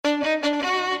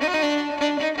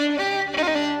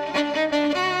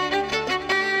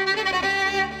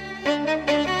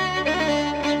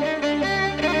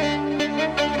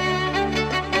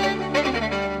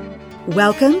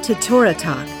Welcome to Torah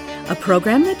Talk, a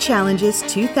program that challenges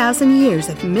 2,000 years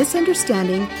of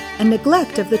misunderstanding and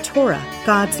neglect of the Torah,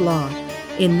 God's law.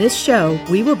 In this show,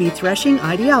 we will be threshing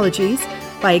ideologies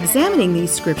by examining these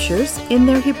scriptures in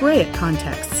their Hebraic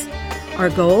contexts. Our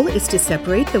goal is to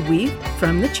separate the wheat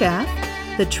from the chaff,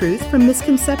 the truth from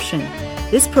misconception.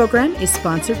 This program is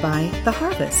sponsored by The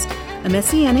Harvest, a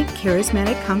Messianic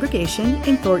charismatic congregation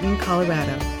in Thornton,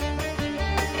 Colorado.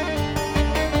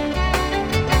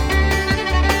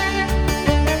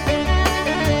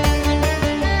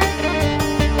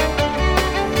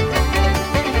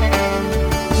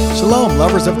 Shalom,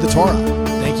 lovers of the Torah.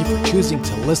 Thank you for choosing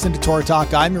to listen to Torah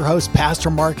Talk. I'm your host, Pastor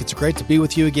Mark. It's great to be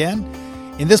with you again.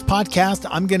 In this podcast,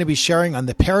 I'm going to be sharing on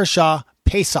the parashah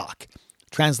Pesach,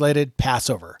 translated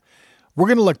Passover. We're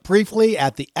going to look briefly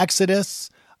at the Exodus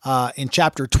in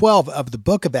chapter 12 of the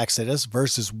book of Exodus,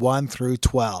 verses 1 through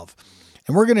 12.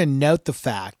 And we're going to note the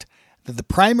fact that the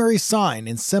primary sign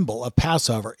and symbol of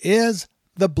Passover is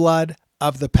the blood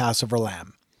of the Passover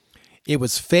Lamb. It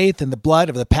was faith in the blood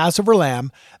of the Passover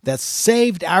Lamb that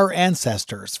saved our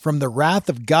ancestors from the wrath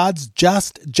of God's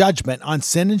just judgment on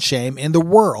sin and shame in the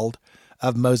world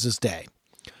of Moses' day.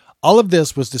 All of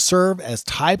this was to serve as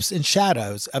types and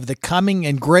shadows of the coming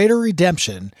and greater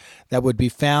redemption that would be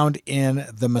found in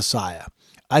the Messiah.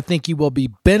 I think you will be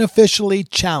beneficially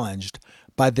challenged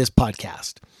by this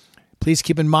podcast. Please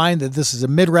keep in mind that this is a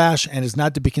midrash and is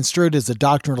not to be construed as a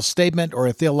doctrinal statement or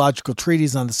a theological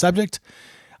treatise on the subject.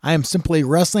 I am simply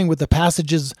wrestling with the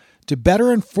passages to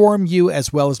better inform you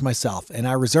as well as myself, and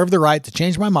I reserve the right to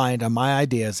change my mind on my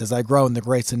ideas as I grow in the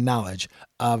grace and knowledge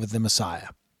of the Messiah.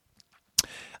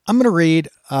 I'm going to read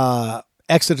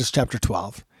Exodus chapter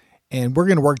 12, and we're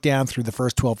going to work down through the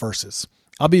first 12 verses.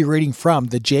 I'll be reading from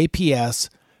the JPS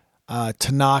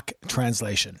Tanakh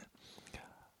translation.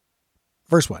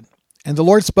 Verse 1, "And the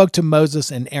Lord spoke to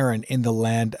Moses and Aaron in the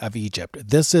land of Egypt."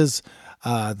 This is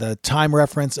the time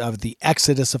reference of the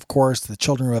Exodus, of course. The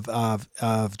children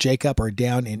of Jacob are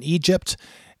down in Egypt,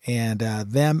 and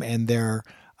them and their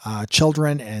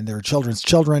children and their children's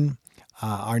children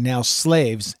are now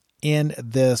slaves in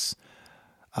this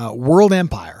world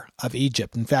empire of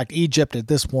Egypt. In fact, Egypt at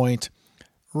this point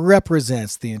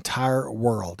represents the entire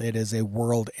world. It is a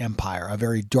world empire, a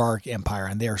very dark empire,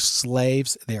 and they are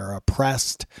slaves. They are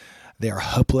oppressed. They are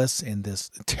hopeless in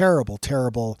this terrible,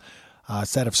 terrible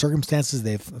set of circumstances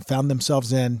they've found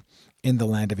themselves in the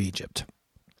land of Egypt.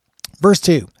 Verse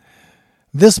 2,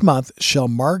 "This month shall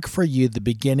mark for you the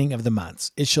beginning of the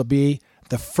months. It shall be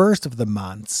the first of the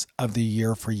months of the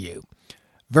year for you."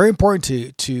 Very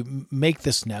important to make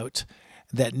this note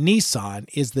that Nisan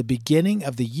is the beginning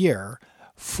of the year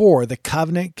for the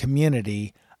covenant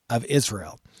community of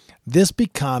Israel. This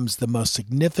becomes the most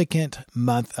significant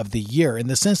month of the year in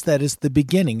the sense that it's the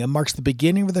beginning. It marks the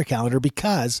beginning of their calendar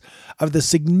because of the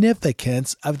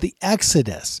significance of the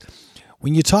Exodus.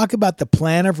 When you talk about the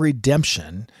plan of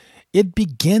redemption, it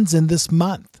begins in this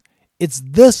month. It's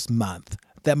this month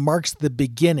that marks the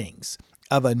beginnings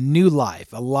of a new life,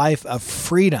 a life of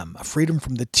freedom, a freedom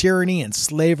from the tyranny and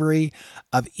slavery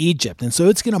of Egypt. And so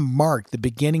it's going to mark the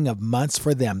beginning of months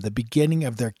for them, the beginning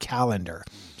of their calendar.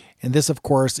 And this, of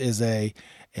course, is a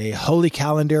holy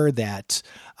calendar that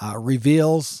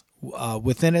reveals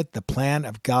within it the plan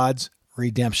of God's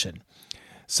redemption.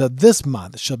 So this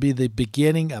month shall be the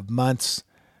beginning of months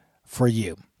for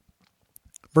you.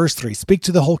 Verse 3, "Speak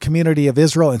to the whole community of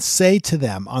Israel and say to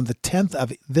them, on the 10th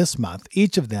of this month,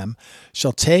 each of them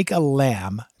shall take a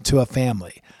lamb to a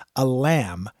family, a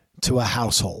lamb to a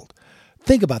household."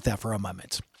 Think about that for a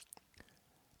moment.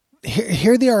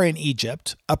 Here they are in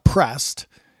Egypt, oppressed,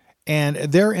 and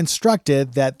they're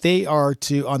instructed that they are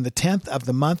to, on the 10th of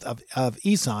the month of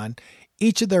Nisan,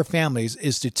 each of their families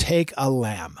is to take a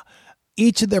lamb.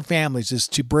 Each of their families is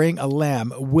to bring a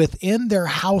lamb within their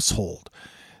household.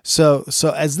 So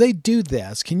as they do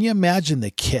this, can you imagine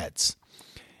the kids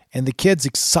and the kids'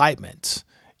 excitement,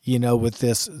 with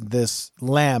this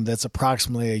lamb that's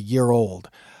approximately a year old?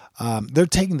 They're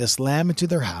taking this lamb into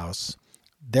their house.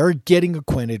 They're getting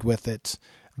acquainted with it.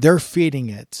 They're feeding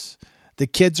it. The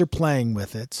kids are playing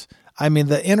with it. I mean,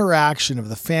 the interaction of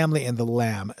the family and the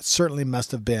lamb certainly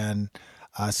must have been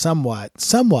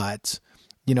somewhat,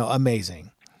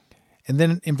 amazing. And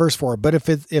then in verse 4, "But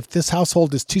if this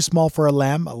household is too small for a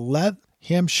lamb, let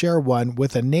him share one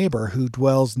with a neighbor who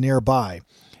dwells nearby.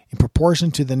 In proportion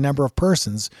to the number of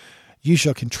persons, you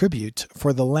shall contribute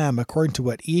for the lamb according to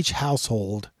what each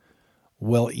household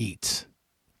will eat.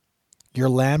 Your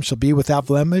lamb shall be without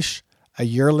blemish, a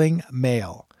yearling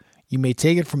male. You may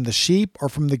take it from the sheep or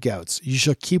from the goats. You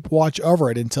shall keep watch over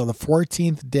it until the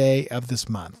 14th day of this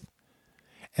month.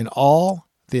 And all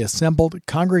the assembled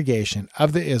congregation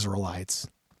of the Israelites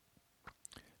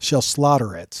shall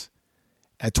slaughter it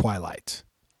at twilight.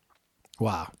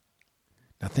 Wow.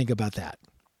 Now think about that.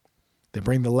 They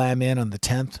bring the lamb in on the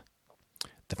 10th.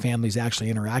 The family's actually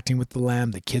interacting with the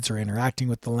lamb. The kids are interacting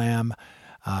with the lamb.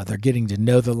 They're getting to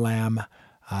know the lamb.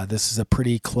 This is a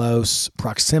pretty close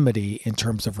proximity in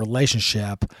terms of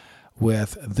relationship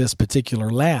with this particular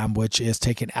lamb, which is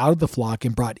taken out of the flock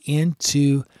and brought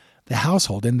into the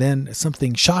household. And then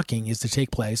something shocking is to take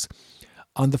place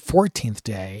on the 14th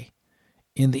day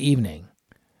in the evening.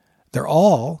 They're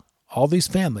all these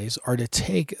families are to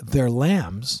take their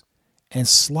lambs and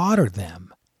slaughter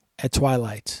them at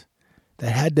twilight.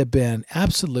 That had to have been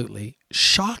absolutely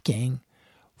shocking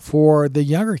for the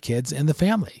younger kids in the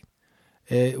family.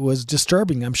 It was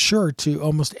disturbing, I'm sure, to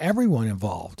almost everyone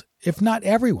involved, if not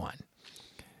everyone.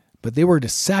 But they were to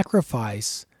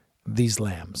sacrifice these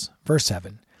lambs. Verse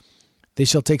 7, they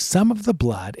shall take some of the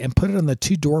blood and put it on the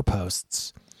 2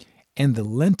 doorposts and on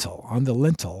the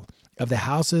lintel of the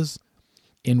houses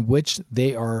in which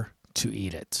they are to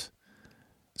eat it.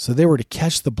 So they were to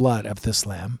catch the blood of this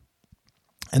lamb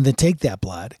and then take that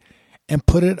blood and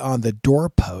put it on the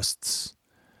doorposts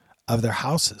of their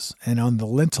houses and on the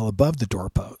lintel above the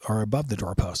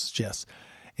doorposts, yes.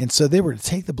 And so they were to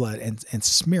take the blood and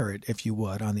smear it, if you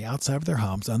would, on the outside of their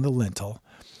homes, on the lintel.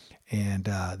 And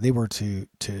they were to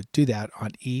do that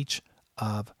on each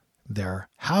of their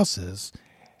houses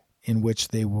in which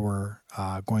they were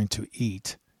going to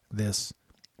eat this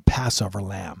Passover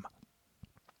lamb.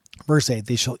 Verse 8,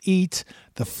 they shall eat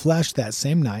the flesh that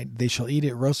same night. They shall eat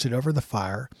it roasted over the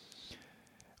fire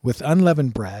with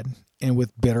unleavened bread and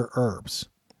with bitter herbs.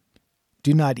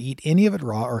 Do not eat any of it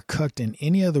raw or cooked in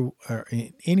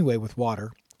any way with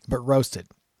water, but roasted,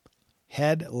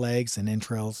 head, legs, and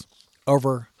entrails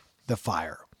over the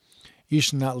fire. You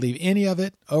shall not leave any of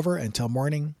it over until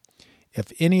morning.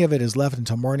 If any of it is left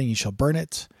until morning, you shall burn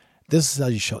it. This is how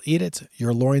you shall eat it,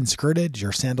 your loins girded,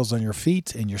 your sandals on your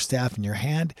feet, and your staff in your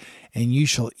hand, and you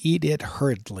shall eat it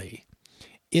hurriedly.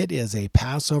 It is a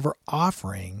Passover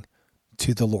offering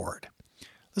to the Lord.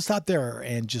 Let's stop there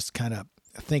and just kind of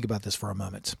think about this for a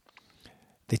moment.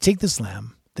 They take this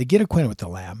lamb, they get acquainted with the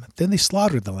lamb, then they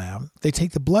slaughter the lamb, they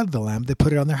take the blood of the lamb, they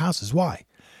put it on their houses. Why?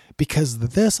 Because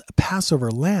this Passover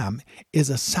lamb is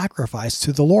a sacrifice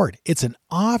to the Lord. It's an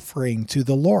offering to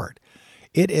the Lord.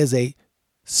 It is a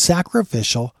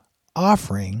sacrificial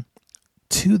offering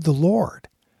to the Lord.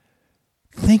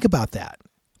 Think about that.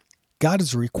 God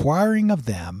is requiring of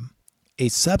them a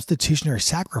substitutionary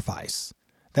sacrifice.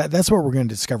 That's what we're going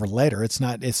to discover later. It's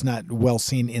not well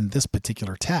seen in this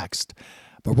particular text,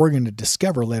 but we're going to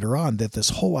discover later on that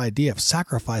this whole idea of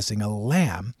sacrificing a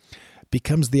lamb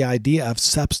becomes the idea of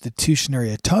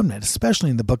substitutionary atonement,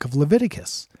 especially in the book of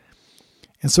Leviticus.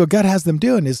 And so what God has them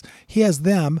doing is he has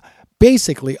them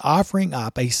basically offering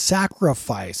up a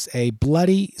sacrifice, a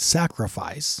bloody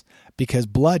sacrifice, because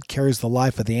blood carries the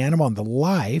life of the animal, and the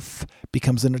life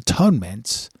becomes an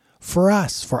atonement for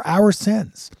us, for our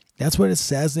sins. That's what it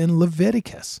says in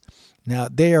Leviticus. Now,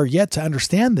 they are yet to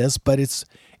understand this, but it's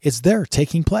there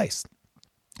taking place.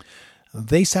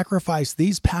 They sacrifice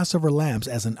these Passover lambs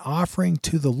as an offering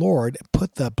to the Lord,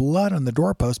 put the blood on the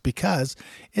doorpost because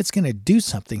it's going to do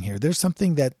something here. There's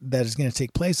something that is going to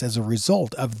take place as a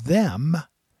result of them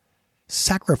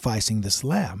sacrificing this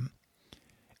lamb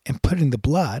and putting the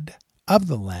blood of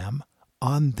the lamb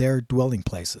on their dwelling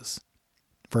places.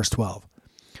 Verse 12,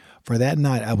 for that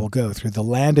night I will go through the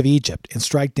land of Egypt and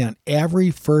strike down every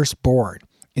firstborn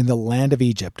in the land of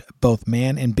Egypt, both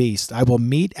man and beast. I will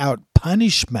mete out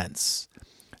punishments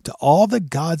to all the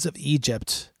gods of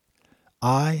Egypt,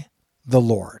 I, the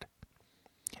Lord.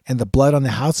 And the blood on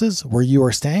the houses where you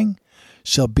are staying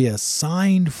shall be a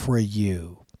sign for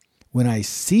you. When I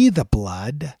see the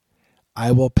blood,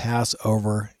 I will pass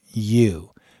over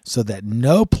you, so that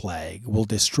no plague will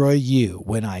destroy you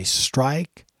when I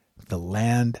strike the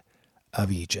land of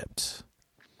Egypt.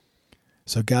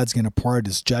 So God's going to pour out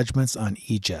his judgments on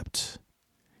Egypt.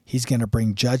 He's going to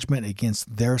bring judgment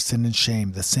against their sin and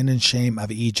shame, the sin and shame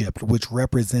of Egypt, which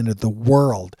represented the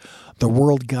world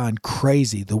gone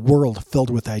crazy, the world filled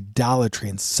with idolatry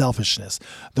and selfishness,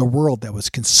 the world that was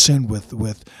consumed with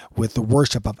the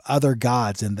worship of other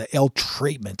gods and the ill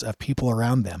treatment of people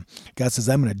around them. God says,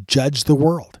 I'm going to judge the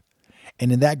world.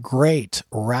 And in that great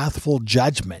wrathful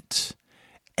judgment,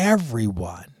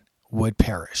 everyone would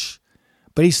perish.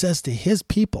 But he says to his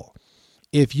people,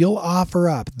 if you'll offer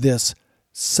up this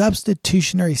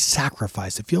substitutionary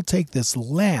sacrifice, if you'll take this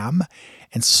lamb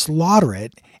and slaughter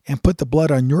it and put the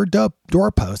blood on your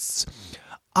doorposts,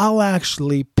 I'll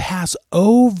actually pass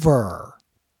over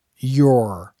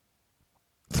your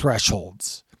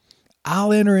thresholds.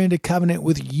 I'll enter into covenant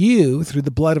with you through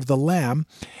the blood of the Lamb,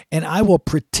 and I will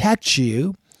protect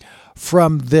you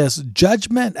from this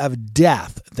judgment of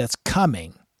death that's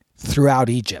coming throughout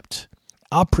Egypt.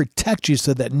 I'll protect you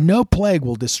so that no plague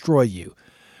will destroy you.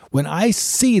 When I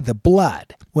see the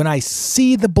blood,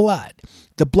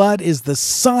 the blood is the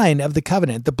sign of the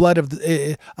covenant. The blood of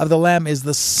the Lamb is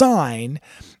the sign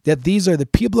that these are the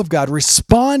people of God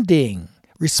responding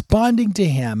to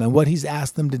him and what he's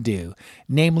asked them to do,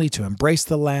 namely to embrace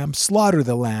the Lamb, slaughter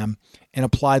the Lamb, and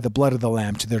apply the blood of the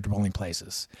Lamb to their dwelling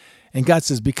places. And God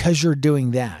says, because you're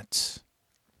doing that,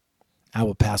 I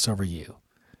will pass over you.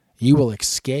 You will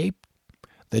escape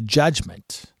the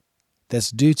judgment that's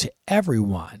due to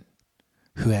everyone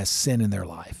who has sin in their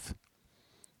life.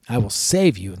 I will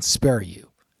save you and spare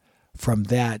you from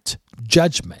that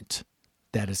judgment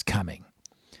that is coming.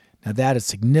 Now that is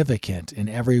significant in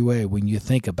every way when you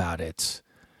think about it.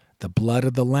 The blood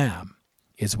of the Lamb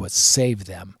is what saved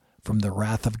them from the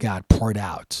wrath of God poured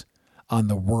out on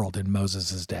the world in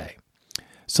Moses' day.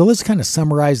 So let's kind of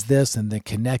summarize this and then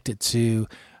connect it to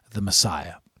the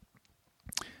Messiah.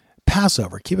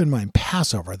 Passover, keep in mind,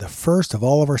 Passover, the first of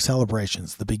all of our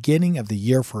celebrations, the beginning of the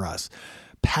year for us.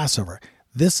 Passover,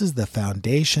 this is the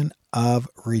foundation of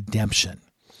redemption.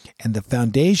 And the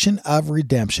foundation of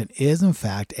redemption is, in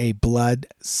fact, a blood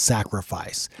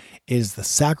sacrifice. It is the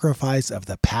sacrifice of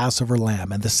the Passover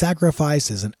lamb. And the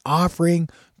sacrifice is an offering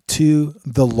to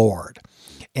the Lord.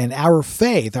 And our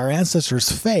faith, our ancestors'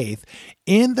 faith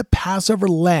in the Passover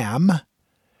lamb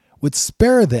would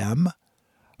spare them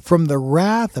from the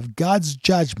wrath of God's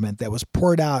judgment that was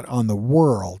poured out on the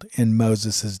world in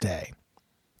Moses' day.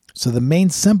 So the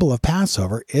main symbol of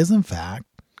Passover is, in fact,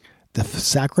 the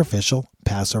sacrificial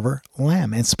Passover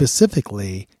lamb, and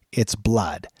specifically its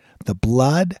blood. The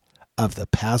blood of the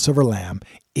Passover lamb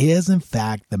is, in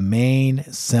fact, the main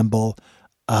symbol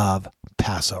of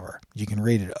Passover. You can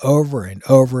read it over and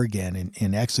over again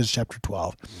in Exodus chapter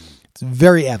 12. It's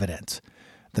very evident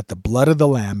that the blood of the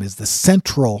Lamb is the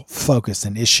central focus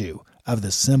and issue of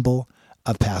the symbol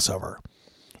of Passover.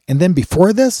 And then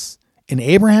before this, in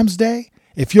Abraham's day,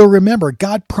 if you'll remember,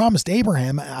 God promised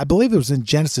Abraham, I believe it was in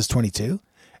Genesis 22,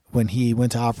 when he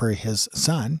went to offer his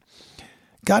son,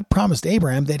 God promised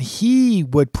Abraham that he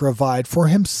would provide for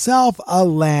himself a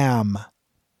lamb.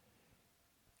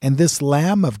 And this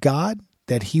lamb of God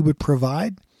that he would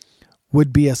provide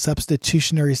would be a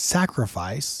substitutionary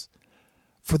sacrifice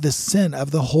for the sin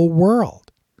of the whole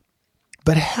world.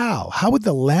 But how? How would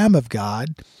the Lamb of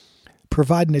God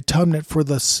provide an atonement for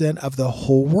the sin of the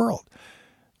whole world?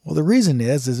 Well, the reason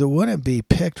is it wouldn't be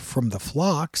picked from the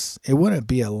flocks. It wouldn't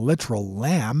be a literal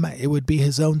lamb. It would be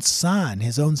his own son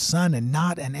and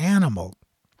not an animal.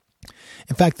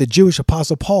 In fact, the Jewish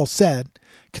apostle Paul said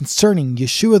concerning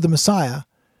Yeshua the Messiah,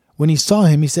 when he saw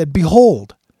him, he said,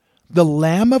 "Behold, the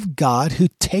Lamb of God who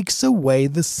takes away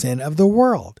the sin of the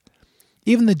world."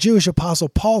 Even the Jewish apostle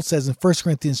Paul says in 1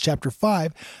 Corinthians chapter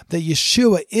 5 that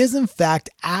Yeshua is in fact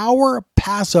our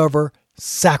Passover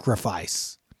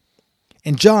sacrifice.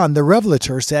 And John, the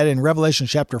Revelator, said in Revelation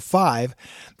chapter 5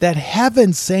 that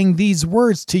heaven sang these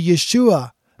words to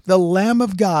Yeshua, the Lamb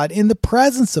of God, in the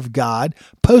presence of God,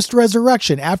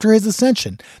 post-resurrection, after his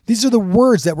ascension. These are the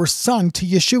words that were sung to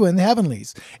Yeshua in the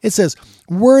heavenlies. It says,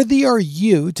 "Worthy are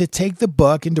you to take the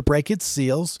book and to break its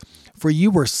seals, for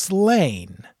you were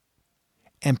slain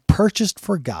and purchased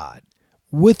for God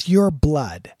with your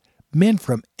blood men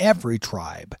from every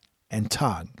tribe and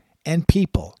tongue and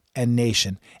people and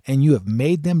nation, and you have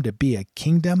made them to be a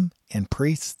kingdom and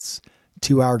priests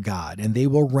to our God, and they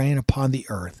will reign upon the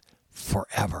earth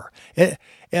forever."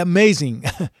 Amazing,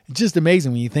 just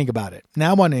amazing when you think about it. Now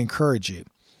I want to encourage you.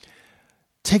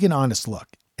 Take an honest look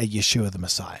at Yeshua the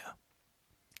Messiah.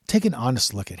 Take an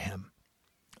honest look at him.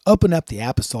 Open up the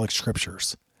apostolic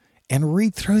scriptures and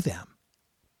read through them.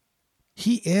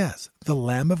 He is the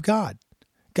Lamb of God.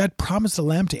 God promised a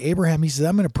lamb to Abraham. He said,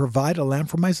 "I'm going to provide a lamb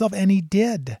for myself." And he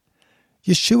did.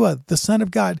 Yeshua, the Son of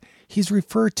God, he's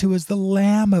referred to as the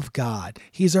Lamb of God.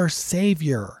 He's our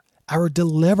Savior, our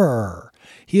deliverer.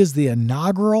 He is the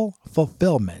inaugural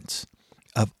fulfillment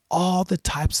of all the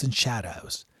types and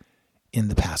shadows in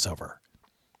the Passover.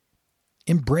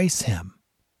 Embrace him.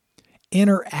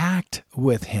 Interact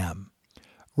with him.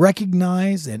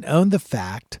 Recognize and own the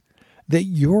fact that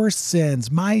your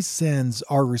sins, my sins,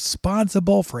 are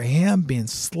responsible for him being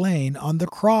slain on the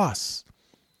cross.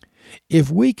 If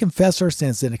we confess our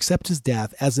sins and accept his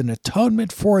death as an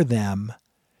atonement for them,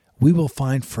 we will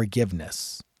find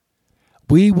forgiveness.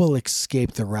 We will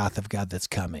escape the wrath of God that's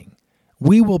coming.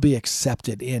 We will be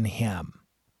accepted in him.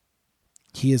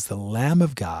 He is the Lamb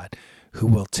of God who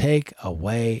will take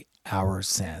away our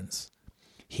sins.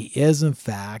 He is, in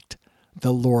fact,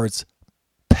 the Lord's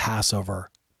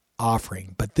Passover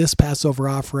offering. But this Passover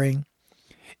offering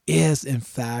is, in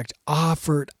fact,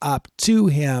 offered up to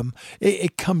him.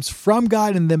 It comes from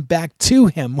God and then back to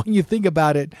him. When you think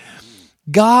about it,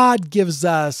 God gives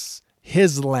us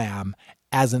his lamb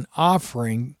as an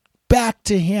offering back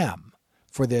to him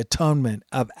for the atonement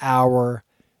of our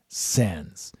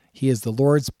sins. He is the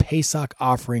Lord's Pesach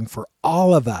offering for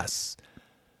all of us.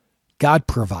 God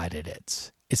provided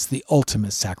it. It's the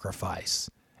ultimate sacrifice.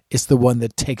 It's the one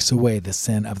that takes away the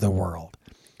sin of the world.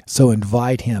 So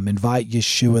invite him, invite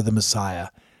Yeshua the Messiah,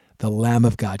 the Lamb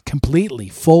of God, completely,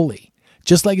 fully.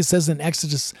 Just like it says in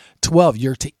Exodus 12,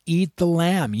 you're to eat the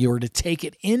lamb. You are to take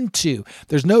it into.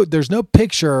 There's no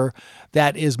picture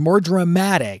that is more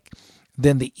dramatic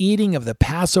than the eating of the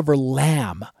Passover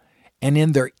lamb. And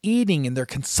in their eating and their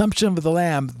consumption of the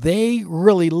lamb, they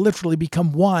really literally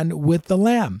become one with the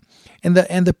lamb. And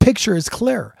the picture is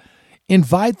clear.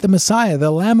 Invite the Messiah,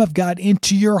 the Lamb of God,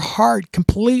 into your heart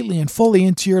completely and fully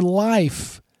into your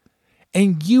life.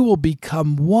 And you will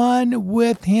become one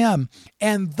with him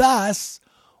and thus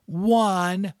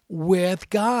one with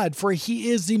God. For he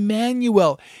is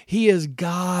Emmanuel. He is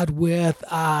God with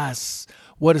us.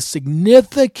 What a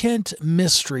significant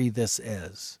mystery this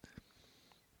is.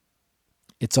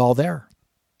 It's all there.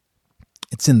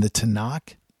 It's in the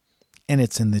Tanakh and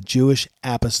it's in the Jewish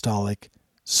apostolic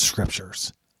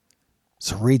scriptures.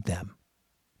 So read them,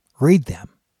 and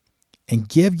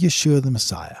give Yeshua the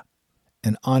Messiah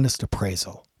an honest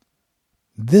appraisal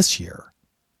this year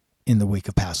in the week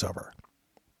of Passover.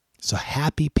 So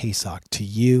happy Pesach to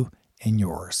you and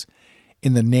yours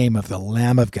in the name of the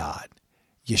Lamb of God,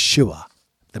 Yeshua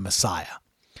the Messiah.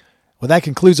 Well, that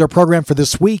concludes our program for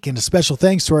this week, and a special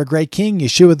thanks to our great King,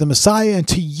 Yeshua the Messiah, and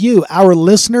to you, our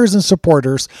listeners and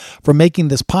supporters, for making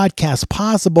this podcast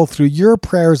possible through your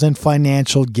prayers and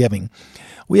financial giving.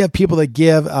 We have people that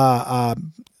give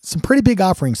some pretty big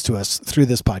offerings to us through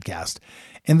this podcast.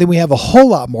 And then we have a whole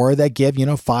lot more that give,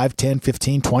 $5, $10,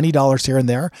 $15, $20 here and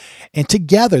there. And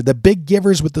together, the big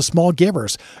givers with the small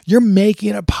givers, you're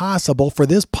making it possible for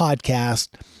this podcast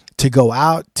to go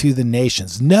out to the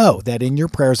nations. Know that in your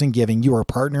prayers and giving, you are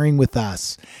partnering with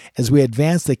us as we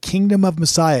advance the kingdom of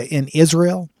Messiah in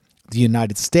Israel, the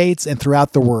United States, and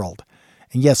throughout the world.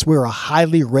 And yes, we're a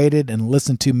highly rated and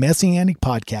listened to Messianic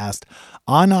podcast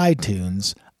on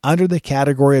iTunes under the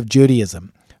category of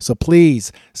Judaism. So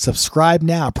please subscribe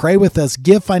now, pray with us,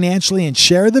 give financially, and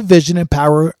share the vision and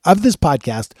power of this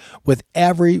podcast with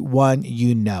everyone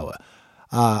you know.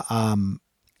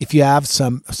 If you have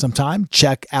some time,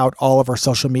 check out all of our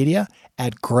social media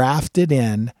at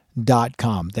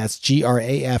graftedin.com. That's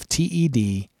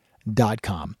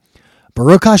grafted.com.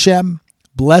 Baruch Hashem,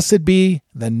 blessed be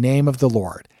the name of the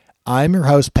Lord. I'm your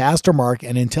host, Pastor Mark,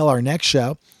 and until our next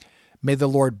show, may the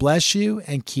Lord bless you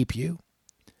and keep you.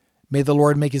 May the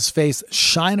Lord make his face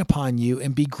shine upon you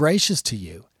and be gracious to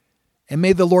you. And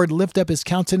may the Lord lift up his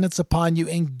countenance upon you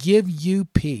and give you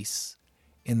peace.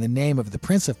 In the name of the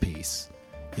Prince of Peace,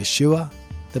 Yeshua,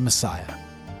 the Messiah.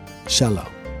 Shalom.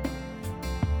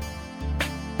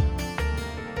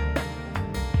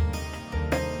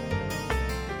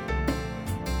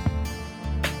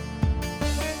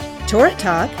 Torah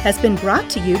Talk has been brought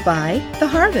to you by The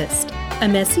Harvest, a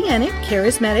Messianic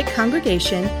charismatic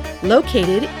congregation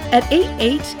located at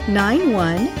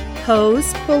 8891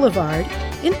 Hose Boulevard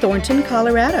in Thornton,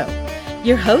 Colorado.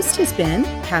 Your host has been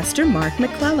Pastor Mark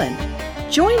McClellan.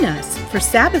 Join us for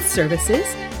Sabbath services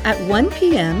at 1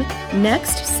 p.m.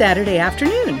 next Saturday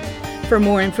afternoon. For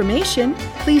more information,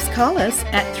 please call us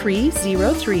at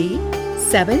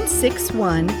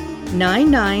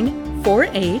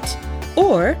 303-761-9948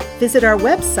 or visit our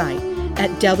website at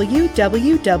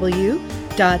www.graftedin,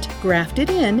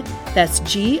 that's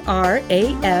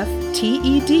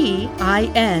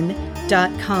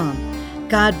graftedin.com.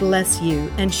 God bless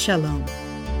you and shalom.